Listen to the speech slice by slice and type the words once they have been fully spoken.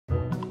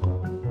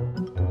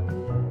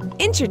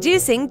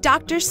Introducing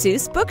Dr.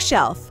 Seuss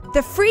Bookshelf,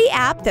 the free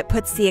app that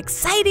puts the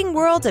exciting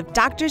world of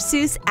Dr.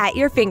 Seuss at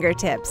your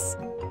fingertips.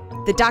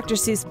 The Dr.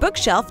 Seuss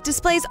Bookshelf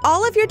displays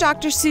all of your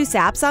Dr. Seuss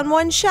apps on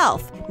one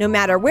shelf, no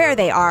matter where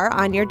they are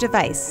on your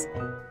device.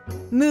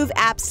 Move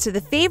apps to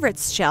the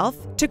Favorites shelf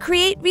to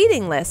create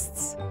reading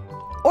lists,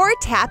 or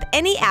tap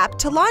any app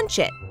to launch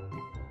it.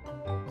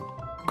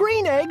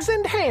 Green Eggs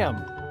and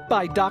Ham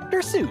by Dr.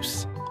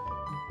 Seuss.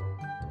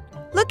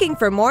 Looking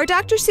for more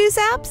Dr. Seuss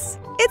apps?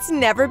 It's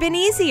never been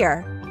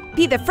easier.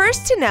 Be the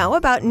first to know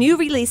about new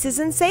releases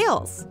and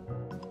sales.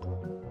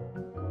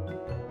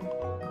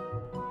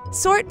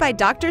 Sort by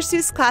Dr.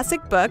 Seuss Classic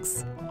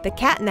Books, The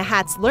Cat in the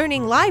Hat's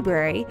Learning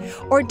Library,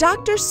 or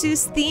Dr.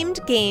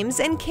 Seuss-themed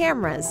games and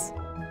cameras.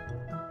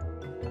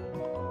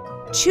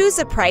 Choose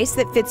a price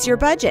that fits your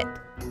budget.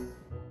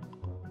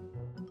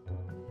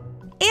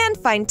 And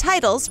find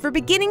titles for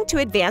beginning to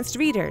advanced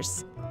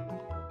readers.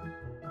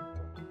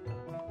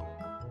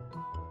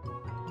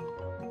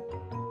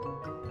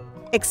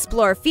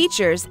 Explore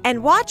features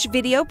and watch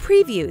video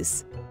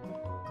previews.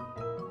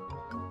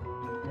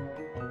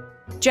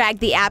 Drag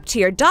the app to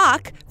your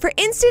dock for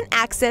instant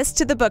access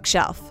to the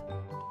bookshelf.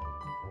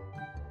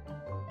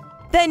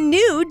 The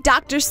new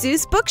Dr.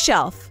 Seuss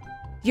Bookshelf,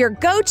 your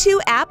go-to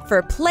app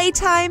for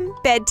playtime,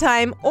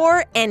 bedtime,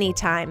 or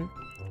anytime.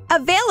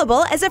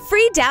 Available as a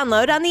free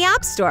download on the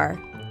App Store.